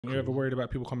You ever worried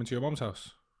about people coming to your mum's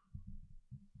house?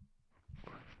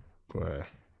 Boy,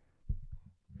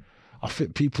 I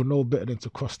think people know better than to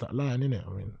cross that line, innit?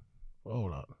 I mean, well,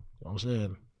 like, you know what I'm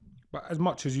saying? But as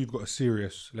much as you've got a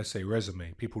serious, let's say,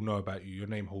 resume, people know about you, your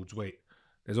name holds weight.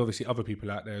 There's obviously other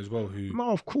people out there as well who... No,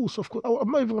 of course, of course.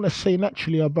 I'm not even going to say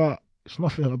naturally about, it's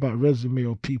nothing about resume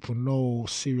or people know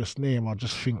serious name. I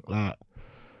just think like,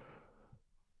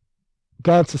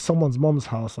 going to someone's mum's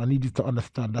house, I need you to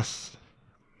understand that's...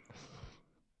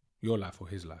 Your life or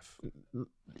his life.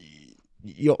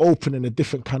 You're opening a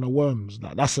different kind of worms.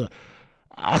 Like that's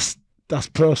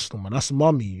personal, man. That's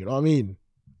mummy, you know what I mean?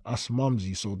 That's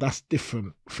mumsy, so that's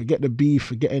different. Forget the beef,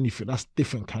 forget anything. That's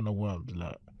different kind of worms.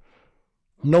 Like,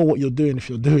 know what you're doing if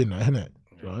you're doing that, innit?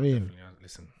 You know what I mean?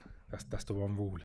 Listen, that's the one rule.